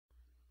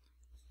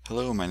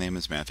Hello, my name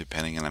is Matthew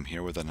Penning and I'm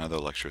here with another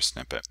lecture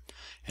snippet.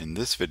 In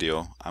this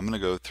video, I'm going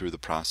to go through the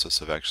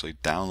process of actually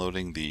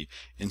downloading the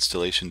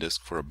installation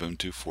disk for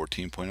Ubuntu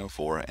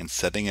 14.04 and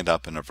setting it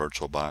up in a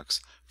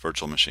VirtualBox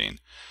virtual machine.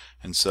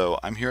 And so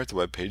I'm here at the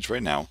web page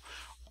right now,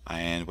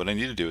 and what I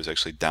need to do is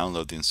actually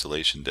download the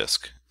installation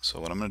disk. So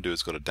what I'm going to do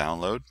is go to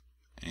Download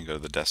and go to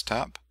the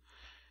desktop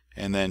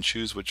and then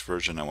choose which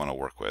version I want to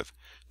work with.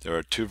 There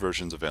are two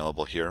versions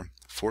available here.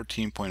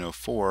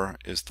 14.04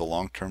 is the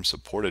long-term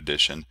support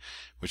edition,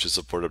 which is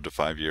supported up to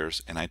 5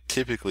 years, and I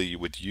typically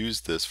would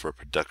use this for a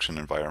production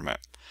environment.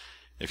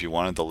 If you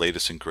wanted the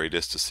latest and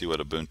greatest to see what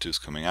Ubuntu is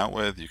coming out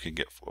with, you can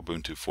get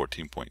Ubuntu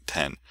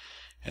 14.10.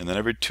 And then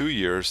every 2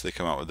 years they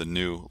come out with a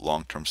new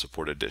long-term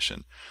support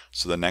edition.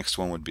 So the next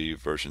one would be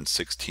version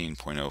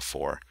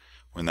 16.04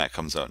 when that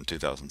comes out in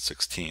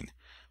 2016.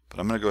 But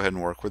I'm going to go ahead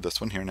and work with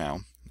this one here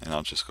now, and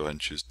I'll just go ahead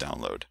and choose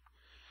Download.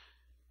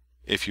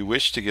 If you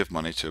wish to give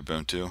money to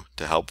Ubuntu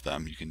to help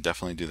them, you can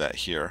definitely do that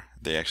here.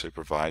 They actually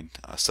provide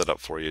a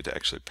setup for you to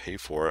actually pay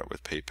for it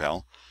with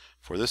PayPal.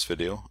 For this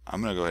video,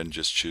 I'm going to go ahead and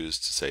just choose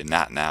to say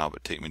not now,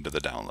 but take me to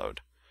the download.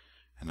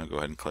 And I'll go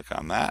ahead and click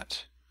on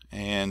that.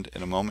 And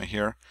in a moment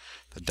here,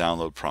 the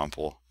download prompt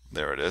will,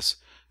 there it is,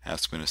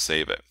 ask me to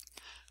save it.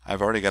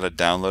 I've already got it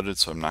downloaded,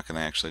 so I'm not going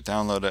to actually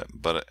download it,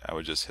 but I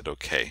would just hit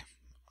OK.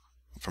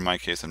 For my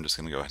case, I'm just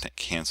going to go ahead and hit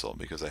cancel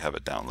because I have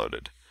it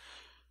downloaded.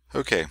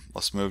 Okay,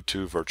 let's move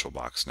to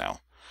VirtualBox now.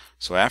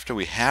 So after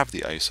we have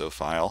the ISO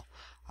file,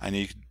 I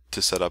need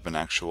to set up an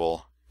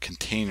actual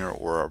container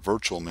or a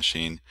virtual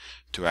machine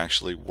to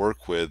actually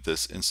work with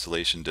this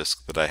installation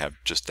disk that I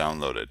have just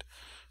downloaded.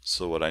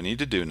 So what I need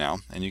to do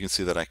now, and you can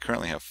see that I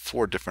currently have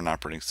 4 different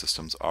operating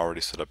systems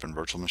already set up in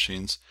virtual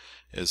machines,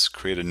 is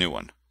create a new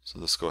one. So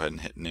let's go ahead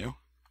and hit new.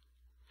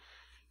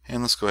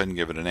 And let's go ahead and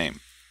give it a name.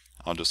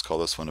 I'll just call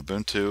this one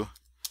Ubuntu.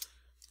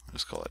 I'll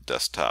just call it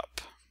desktop.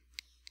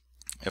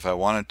 If I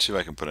wanted to,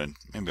 I can put in,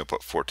 maybe I'll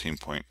put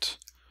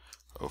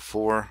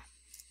 14.04.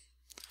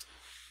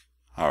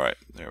 Alright,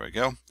 there we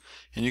go.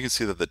 And you can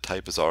see that the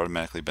type has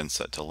automatically been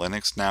set to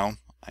Linux now,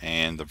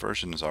 and the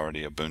version is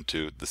already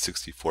Ubuntu, the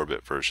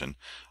 64-bit version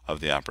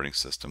of the operating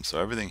system. So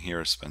everything here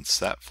has been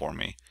set for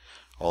me.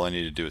 All I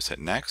need to do is hit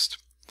next.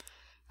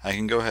 I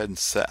can go ahead and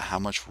set how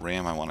much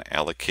RAM I want to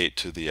allocate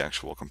to the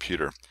actual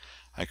computer.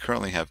 I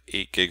currently have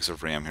 8 gigs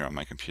of RAM here on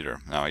my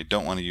computer. Now I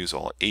don't want to use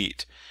all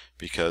 8,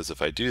 because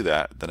if I do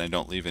that, then I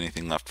don't leave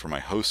anything left for my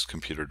host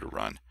computer to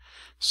run.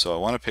 So I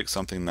want to pick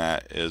something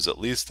that is at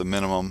least the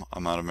minimum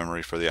amount of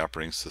memory for the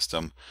operating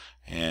system,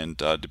 and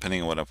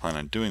depending on what I plan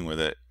on doing with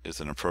it,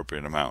 is an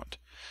appropriate amount.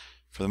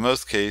 For the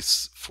most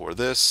case, for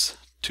this,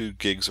 2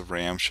 gigs of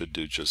RAM should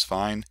do just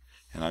fine,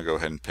 and I'll go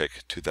ahead and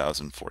pick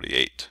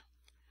 2048.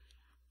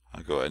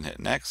 I'll go ahead and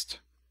hit next.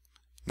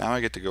 Now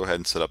I get to go ahead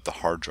and set up the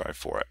hard drive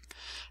for it.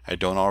 I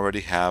don't already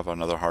have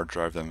another hard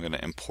drive that I'm going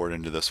to import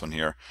into this one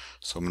here,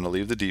 so I'm going to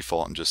leave the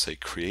default and just say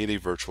create a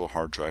virtual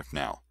hard drive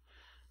now.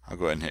 I'll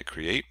go ahead and hit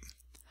create.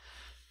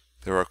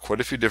 There are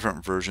quite a few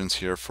different versions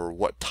here for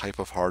what type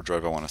of hard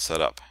drive I want to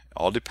set up,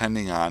 all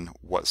depending on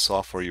what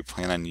software you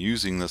plan on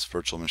using this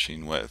virtual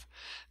machine with.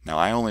 Now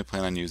I only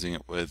plan on using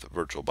it with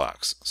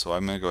VirtualBox, so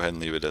I'm going to go ahead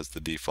and leave it as the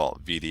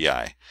default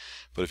VDI.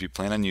 But if you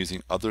plan on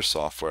using other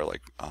software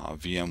like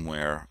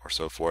VMware or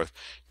so forth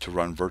to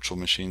run virtual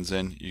machines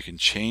in, you can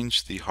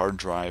change the hard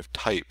drive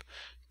type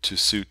to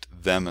suit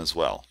them as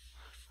well.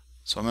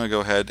 So I'm going to go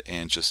ahead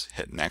and just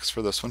hit next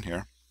for this one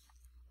here.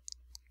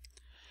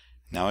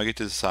 Now I get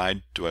to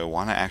decide, do I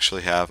want to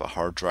actually have a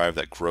hard drive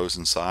that grows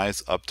in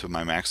size up to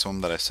my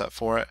maximum that I set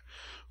for it,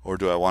 or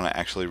do I want to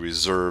actually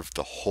reserve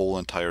the whole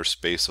entire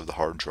space of the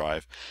hard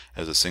drive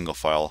as a single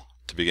file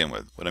to begin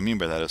with? What I mean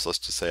by that is, let's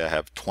just say I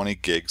have 20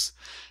 gigs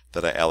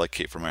that I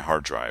allocate for my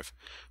hard drive.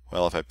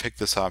 Well, if I pick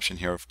this option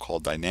here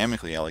called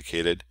dynamically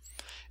allocated,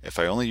 if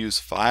I only use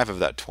 5 of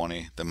that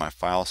 20, then my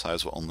file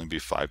size will only be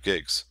 5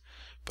 gigs.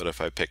 But if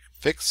I pick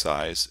fixed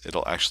size,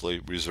 it'll actually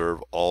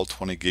reserve all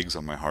 20 gigs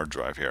on my hard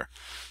drive here.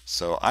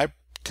 So I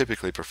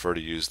typically prefer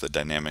to use the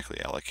dynamically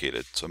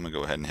allocated. So I'm going to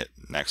go ahead and hit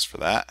next for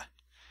that.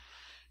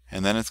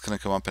 And then it's going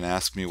to come up and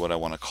ask me what I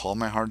want to call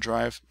my hard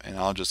drive, and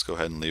I'll just go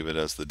ahead and leave it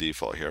as the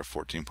default here,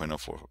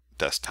 14.04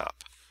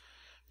 desktop.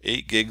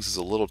 8 gigs is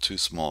a little too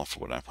small for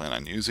what I plan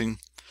on using.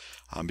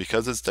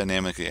 Because it's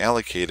dynamically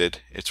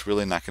allocated, it's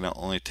really not going to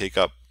only take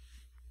up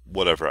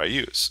whatever I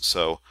use.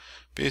 So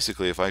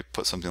basically, if I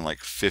put something like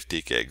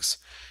 50 gigs,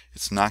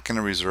 it's not going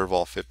to reserve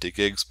all 50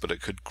 gigs, but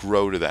it could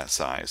grow to that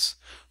size.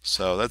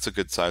 So that's a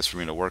good size for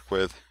me to work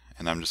with,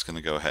 and I'm just going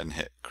to go ahead and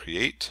hit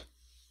create.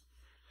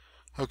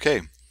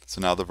 Okay, so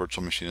now the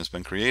virtual machine has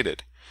been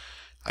created.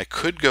 I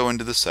could go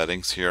into the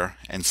settings here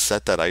and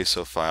set that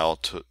ISO file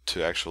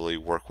to actually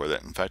work with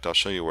it. In fact, I'll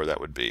show you where that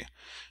would be.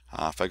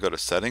 If I go to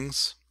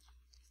settings,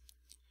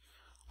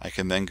 I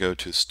can then go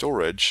to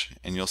storage,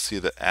 and you'll see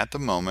that at the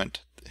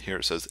moment, here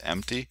it says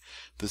empty.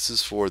 This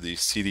is for the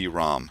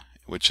CD-ROM,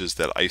 which is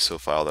that ISO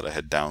file that I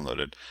had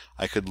downloaded.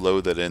 I could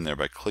load that in there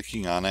by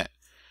clicking on it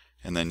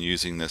and then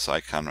using this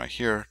icon right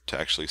here to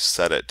actually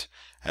set it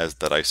as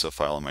that ISO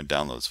file in my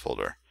downloads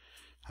folder.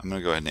 I'm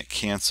going to go ahead and hit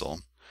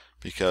cancel.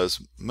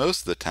 because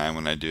most of the time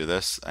when I do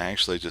this, I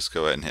actually just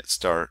go ahead and hit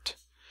start,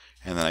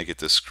 and then I get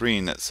this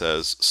screen that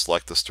says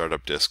select the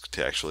startup disk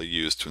to actually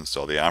use to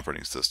install the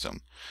operating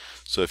system.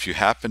 So if you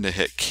happen to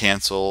hit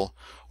cancel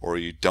or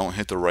you don't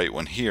hit the right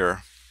one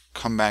here,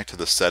 come back to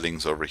the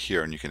settings over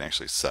here and you can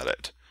actually set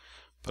it.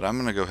 But I'm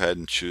going to go ahead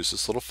and choose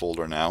this little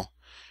folder now,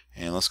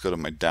 and let's go to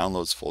my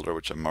downloads folder,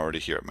 which I'm already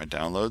here at my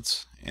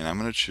downloads, and I'm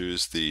going to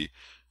choose the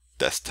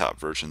desktop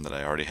version that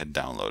I already had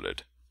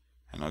downloaded,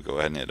 and I'll go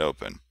ahead and hit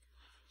open.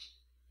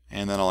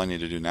 And then all I need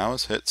to do now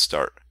is hit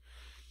start.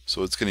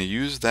 So it's going to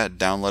use that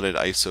downloaded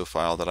ISO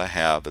file that I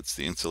have, that's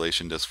the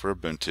installation disk for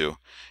Ubuntu,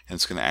 and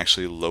it's going to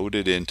actually load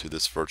it into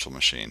this virtual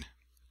machine.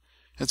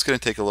 It's going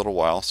to take a little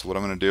while, so what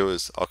I'm going to do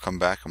is I'll come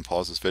back and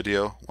pause this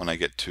video when I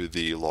get to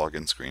the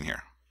login screen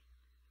here.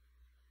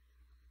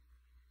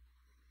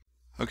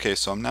 Okay,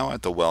 so I'm now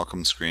at the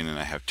welcome screen and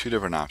I have two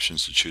different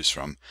options to choose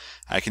from.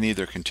 I can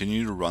either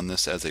continue to run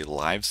this as a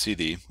live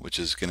CD, which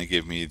is going to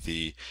give me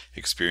the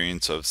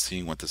experience of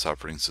seeing what this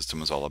operating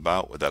system is all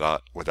about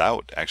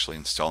without actually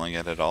installing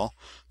it at all.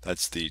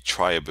 That's the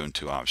Try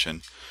Ubuntu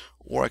option.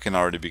 Or I can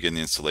already begin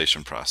the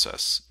installation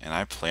process. And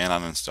I plan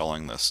on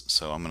installing this,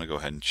 so I'm going to go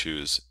ahead and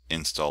choose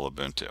Install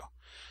Ubuntu.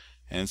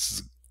 And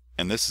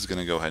this is going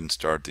to go ahead and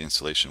start the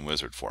installation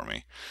wizard for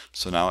me.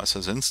 So now it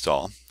says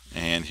install.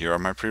 And here are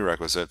my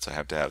prerequisites. I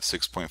have to have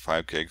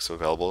 6.5 gigs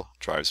of available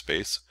drive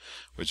space,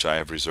 which I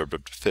have reserved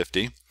up to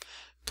 50,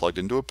 plugged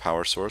into a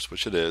power source,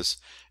 which it is,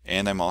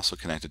 and I'm also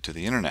connected to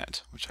the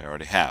internet, which I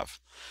already have.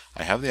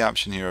 I have the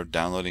option here of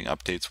downloading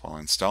updates while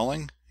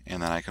installing,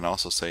 and then I can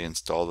also say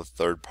install the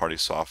third-party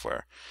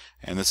software.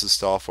 And this is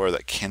software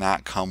that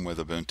cannot come with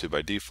Ubuntu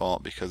by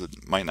default because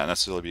it might not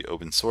necessarily be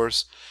open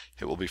source.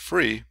 It will be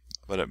free,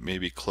 but it may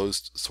be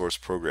closed source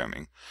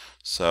programming.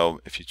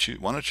 So if you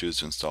want to choose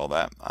to install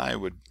that, I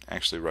would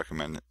actually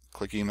recommend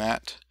clicking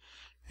that,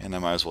 and I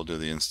might as well do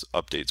the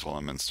updates while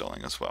I'm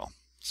installing as well.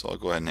 So I'll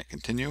go ahead and hit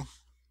continue.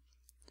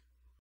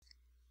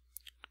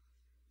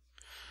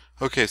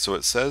 Okay, so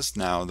it says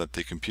now that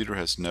the computer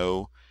has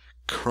no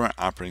current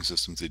operating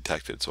systems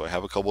detected, so I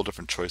have a couple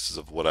different choices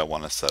of what I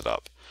want to set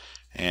up.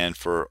 And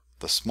for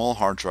the small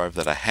hard drive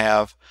that I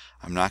have,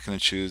 I'm not going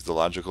to choose the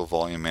logical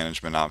volume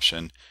management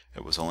option.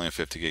 It was only a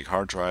 50 gig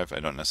hard drive. I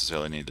don't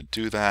necessarily need to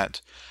do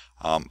that.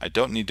 I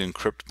don't need to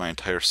encrypt my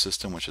entire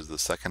system, which is the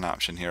second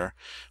option here,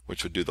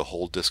 which would do the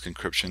whole disk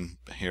encryption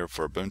here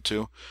for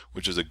Ubuntu,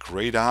 which is a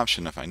great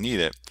option if I need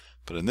it,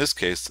 but in this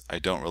case I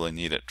don't really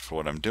need it for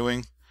what I'm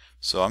doing.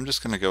 So I'm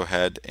just going to go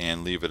ahead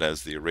and leave it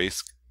as the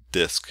erase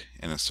disk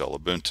and install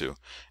Ubuntu,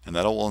 and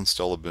that will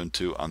install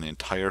Ubuntu on the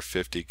entire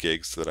 50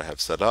 gigs that I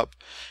have set up,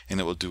 and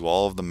it will do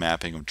all of the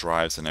mapping of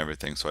drives and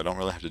everything, so I don't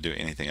really have to do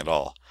anything at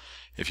all.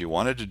 If you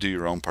wanted to do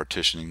your own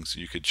partitionings,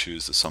 you could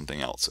choose to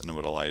something else and it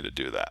would allow you to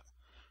do that.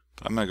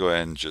 But I'm going to go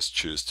ahead and just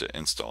choose to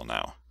install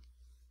now.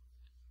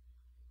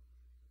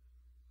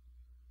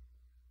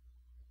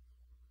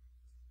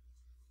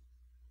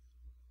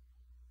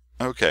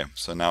 Okay,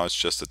 so now it's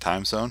just a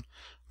time zone.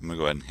 I'm going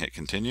to go ahead and hit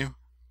continue.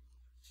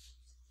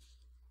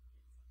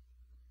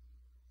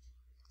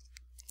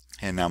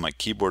 And now my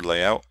keyboard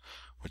layout,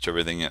 which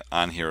everything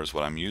on here is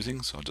what I'm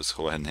using, so I'll just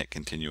go ahead and hit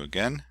continue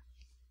again.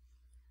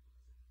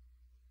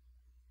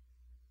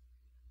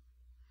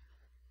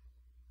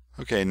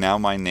 Okay, now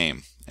my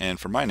name. And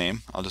for my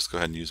name, I'll just go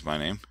ahead and use my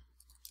name.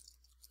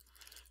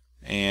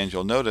 And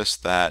you'll notice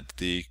that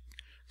the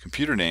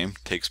computer name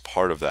takes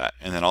part of that,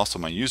 and then also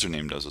my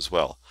username does as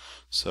well.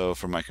 So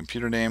for my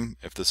computer name,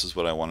 if this is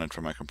what I wanted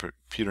for my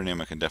computer name,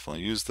 I can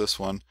definitely use this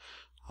one.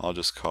 I'll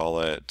just call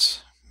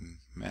it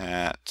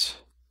Matt.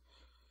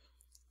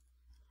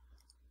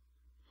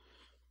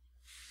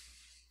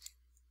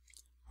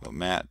 Well,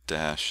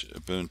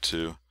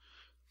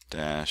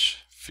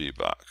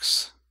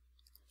 Matt-Ubuntu-VBox.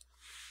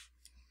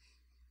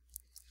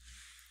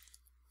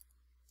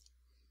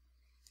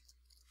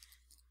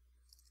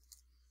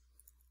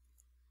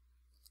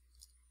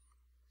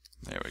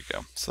 There we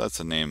go. So that's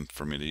a name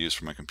for me to use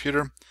for my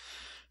computer.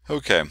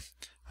 Okay,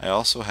 I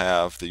also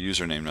have the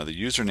username. Now the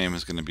username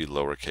is going to be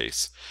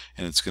lowercase,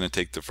 and it's going to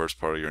take the first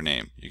part of your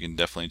name. You can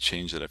definitely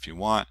change that if you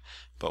want,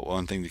 but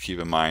one thing to keep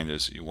in mind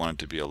is you want it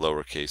to be a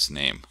lowercase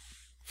name.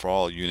 For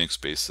all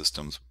Unix-based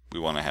systems, we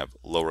want to have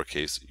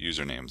lowercase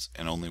usernames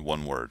and only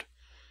one word.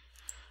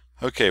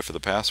 Okay, for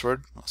the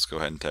password, let's go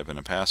ahead and type in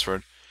a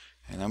password,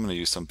 and I'm going to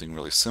use something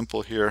really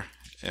simple here.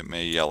 It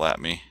may yell at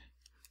me.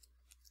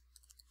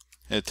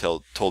 It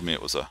told me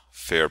it was a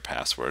fair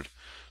password,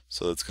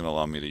 so that's going to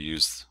allow me to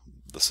use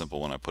the simple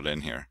one I put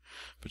in here.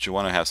 But you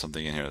want to have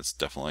something in here that's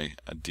definitely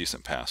a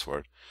decent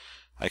password.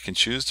 I can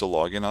choose to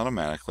log in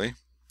automatically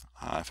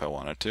if I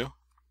wanted to.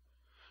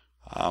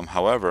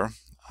 However,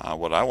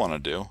 what I want to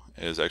do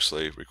is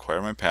actually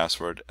require my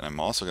password, and I'm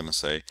also going to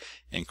say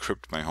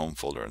encrypt my home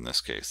folder in this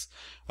case.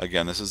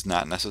 Again, this is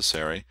not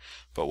necessary,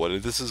 but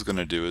what this is going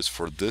to do is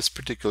for this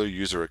particular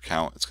user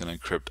account, it's going to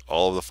encrypt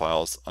all of the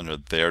files under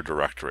their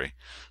directory.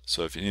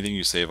 So if anything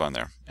you save on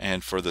there.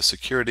 And for the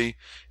security,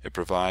 it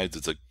provides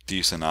it's a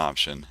decent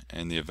option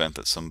in the event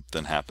that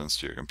something happens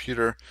to your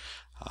computer.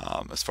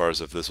 As far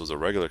as if this was a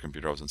regular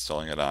computer I was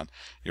installing it on,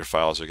 your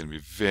files are going to be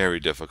very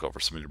difficult for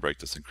somebody to break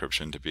this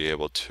encryption to be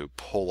able to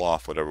pull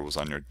off whatever was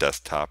on your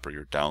desktop or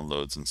your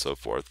downloads and so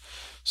forth.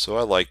 So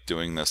I like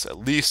doing this at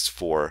least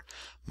for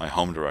my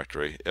home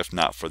directory, if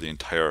not for the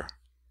entire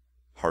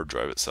hard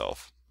drive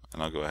itself.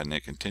 And I'll go ahead and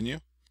hit continue.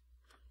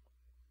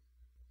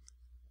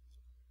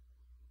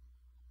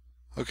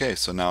 Okay,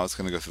 so now it's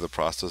going to go through the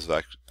process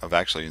of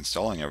actually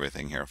installing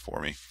everything here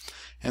for me.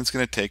 And it's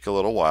going to take a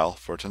little while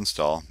for it to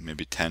install,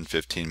 maybe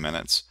 10-15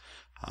 minutes,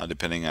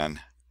 depending on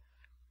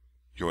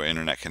your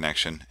internet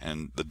connection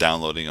and the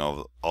downloading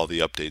of all the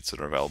updates that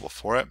are available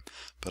for it.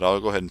 But I'll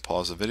go ahead and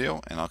pause the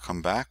video and I'll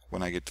come back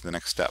when I get to the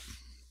next step.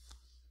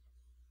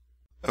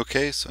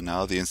 Okay, so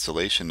now the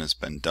installation has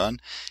been done.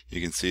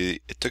 You can see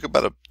it took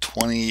about a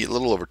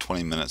little over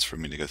 20 minutes for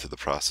me to go through the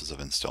process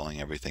of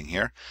installing everything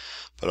here.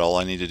 But all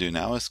I need to do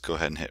now is go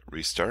ahead and hit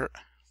restart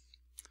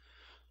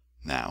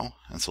now,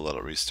 and so let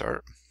it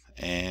restart.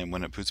 And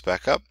when it boots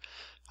back up,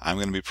 I'm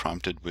going to be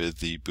prompted with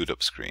the boot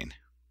up screen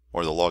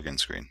or the login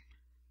screen.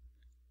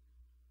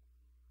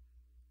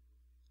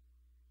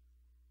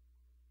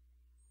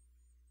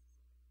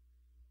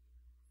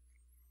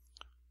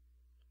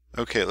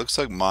 Okay, it looks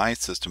like my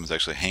system is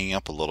actually hanging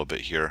up a little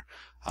bit here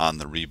on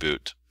the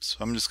reboot. So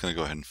I'm just going to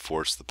go ahead and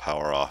force the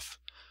power off.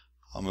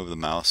 I'll move the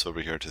mouse over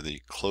here to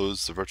the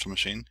close the virtual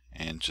machine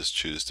and just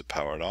choose to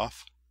power it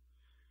off.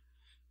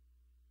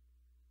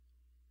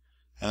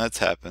 And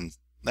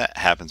that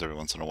happens every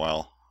once in a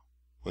while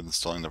with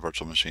installing the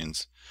virtual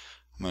machines.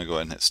 I'm going to go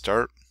ahead and hit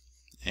start,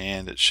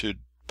 and it should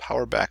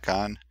power back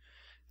on,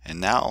 and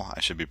now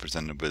I should be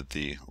presented with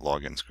the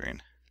login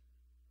screen.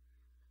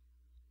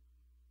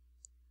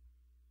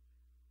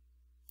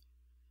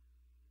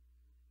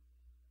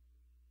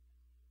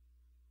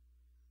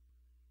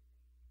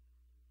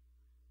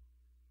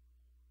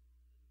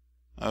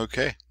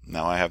 Okay,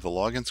 now I have the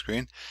login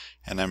screen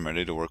and I'm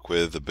ready to work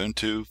with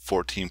Ubuntu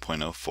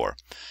 14.04.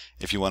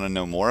 If you want to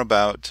know more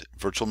about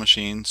virtual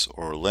machines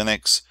or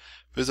Linux,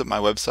 visit my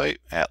website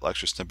at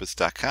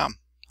lecturesnippets.com.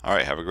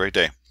 Alright, have a great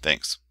day.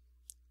 Thanks.